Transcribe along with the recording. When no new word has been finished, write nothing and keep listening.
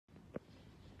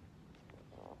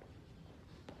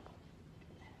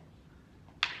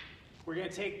We're going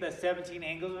to take the 17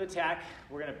 angles of attack,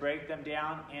 we're going to break them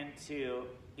down into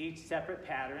each separate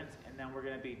patterns, and then we're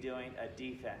going to be doing a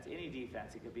defense. Any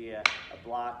defense. It could be a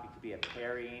block, it could be a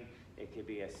parrying, it could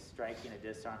be a striking, a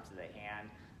disarm to the hand,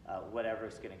 whatever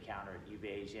is going to counter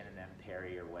evasion and then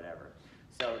parry or whatever.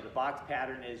 So the box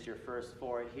pattern is your first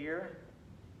four here.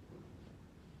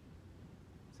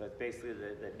 So it's basically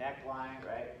the neckline,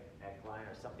 right? Neckline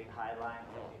or something high line,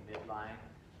 something midline.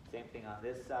 Same thing on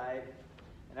this side.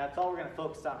 And that's all we're going to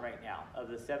focus on right now. Of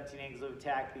the 17 angles of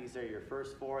attack, these are your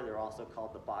first four. They're also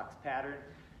called the box pattern.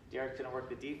 Derek's going to work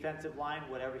the defensive line,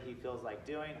 whatever he feels like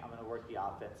doing. I'm going to work the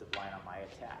offensive line on my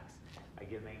attacks. I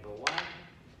give him angle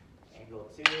 1, angle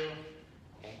 2,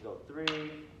 angle 3, and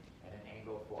an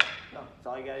angle 4. So that's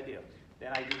all you got to do.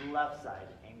 Then I do the left side.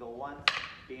 Angle 1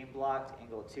 being blocked,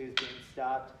 angle 2 is being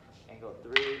stopped, angle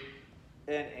 3,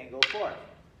 and angle 4.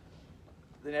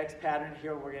 The next pattern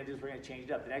here, what we're going to do is we're going to change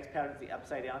it up. The next pattern is the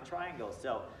upside down triangle.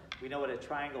 So we know what a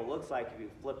triangle looks like. If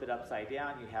you flip it upside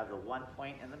down, you have the one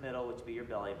point in the middle, which would be your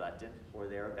belly button, or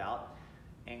thereabout.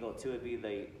 Angle 2 would be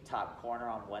the top corner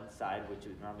on one side, which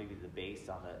would normally be the base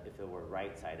on the, if it were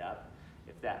right side up.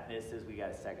 If that misses, we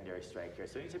got a secondary strike here.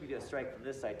 So anytime you do a strike from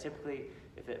this side, typically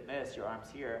if it missed, your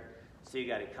arm's here, so you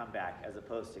got to come back, as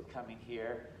opposed to coming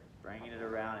here, bringing it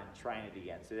around and trying it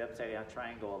again. So the upside down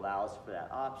triangle allows for that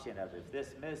option of if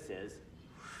this misses,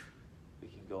 we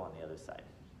can go on the other side.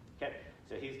 Okay,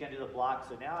 so he's going to do the block.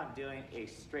 So now I'm doing a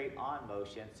straight on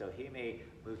motion, so he may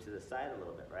move to the side a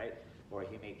little bit, right? Or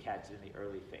he may catch it in the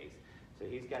early phase. So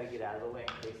he's got to get out of the way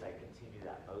in case I continue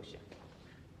that motion.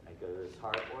 I go to his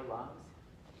heart or lungs.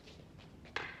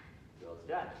 Drill's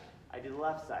done. I do the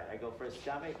left side. I go for his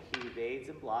stomach, he evades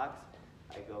and blocks.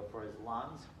 I go for his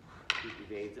lungs, he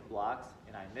evades and blocks,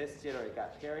 and I missed it or it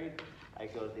got parried, I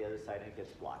go to the other side and it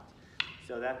gets blocked.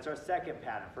 So that's our second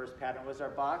pattern. First pattern was our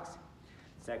box.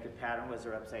 Second pattern was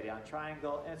our upside down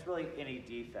triangle, and it's really any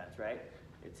defense, right?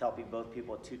 It's helping both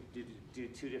people to do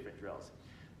two different drills.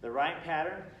 The rhyme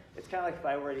pattern, it's kind of like if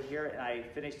I were to here and I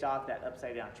finished off that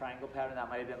upside down triangle pattern, that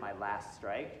might have been my last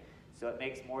strike. So it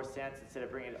makes more sense, instead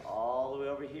of bringing it all the way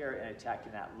over here and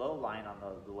attacking that low line on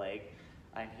the leg,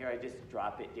 and here I just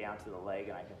drop it down to the leg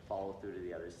and I can follow through to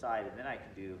the other side, and then I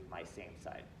can do my same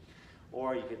side.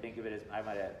 Or you could think of it as I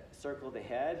might have circled the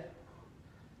head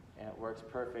and it works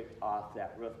perfect off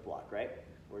that roof block, right?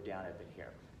 We're down up in here.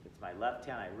 It's my left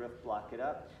hand, I roof block it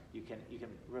up. You can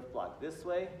roof block this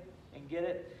way and get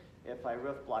it. If I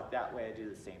roof block that way, I do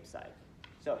the same side.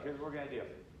 So here's what we're going to do.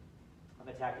 I'm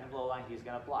attacking the blow line, he's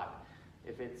going to block.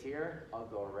 If it's here, I'll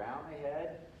go around the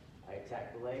head, I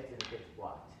attack the legs, and it gets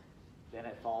blocked. Then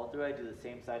I follow through, I do the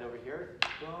same side over here,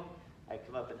 boom. I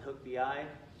come up and hook the eye.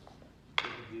 You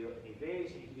can do an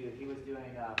evasion, you can do, he was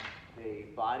doing the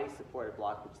body supported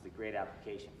block, which is a great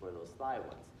application for those thigh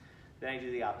ones. Then I do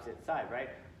the opposite side, right?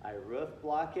 I roof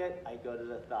block it, I go to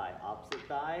the thigh. Opposite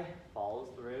thigh, follows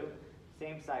through,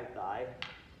 same side thigh,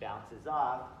 bounces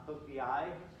off, hook the eye,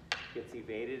 gets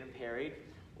evaded and parried,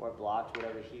 or blocked,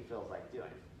 whatever he feels like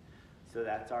doing. So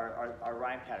that's our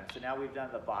rhyme pattern. So now we've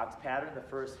done the box pattern, the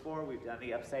first four. We've done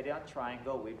the upside down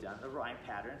triangle. We've done the rhyme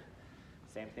pattern.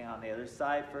 Same thing on the other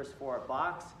side. First four are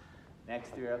box. Next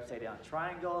three are upside down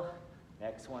triangle.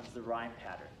 Next one's the rhyme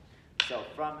pattern. So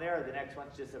from there, the next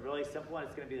one's just a really simple one.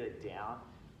 It's going to be the down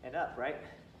and up, right?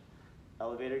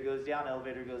 Elevator goes down,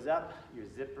 elevator goes up. You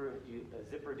zipper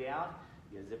down,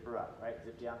 you zipper up, right?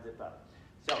 Zip down, zip up.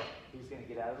 So he's going to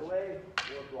get out of the way.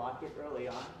 We'll block it early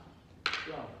on.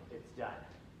 Boom, it's done.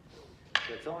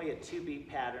 So it's only a 2-beat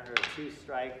pattern or a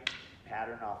 2-strike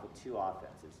pattern off of 2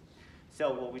 offenses.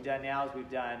 So what we've done now is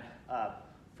we've done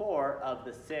 4 of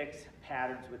the 6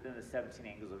 patterns within the 17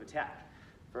 angles of attack.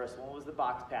 First one was the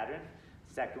box pattern.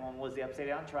 Second one was the upside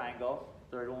down triangle.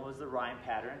 Third one was the rhyme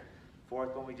pattern.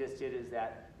 Fourth one we just did is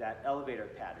that elevator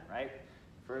pattern, right?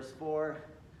 First 4,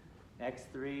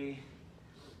 next 3,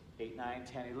 8, 9,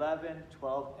 10, 11,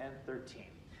 12, and 13.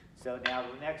 So now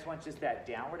the next one's just that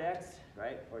downward X,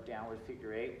 right? Or downward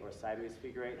figure 8, or sideways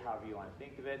figure 8, however you want to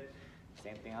think of it.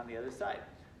 Same thing on the other side.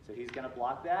 So he's going to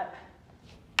block that.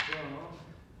 Boom,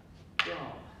 boom.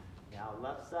 Now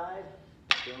left side,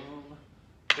 boom,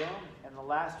 boom. And the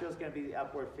last drill is going to be the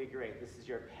upward figure 8. This is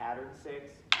your pattern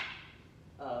 6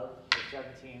 of the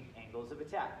 17 angles of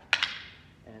attack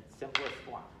in its simplest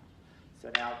form. So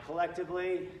now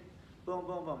collectively, boom,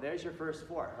 boom, boom. There's your first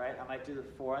 4, right? I might do the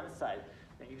 4 on the side.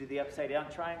 Then you do the upside down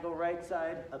triangle right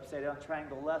side, upside down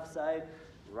triangle left side,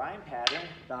 rhyme pattern,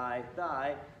 thigh,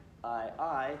 thigh,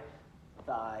 I,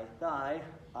 thigh, thigh,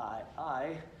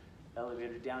 I,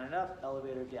 elevator down and up,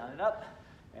 elevator down and up,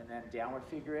 and then downward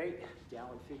figure 8,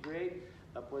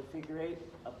 upward figure 8,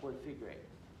 upward figure 8.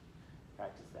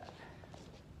 practice that.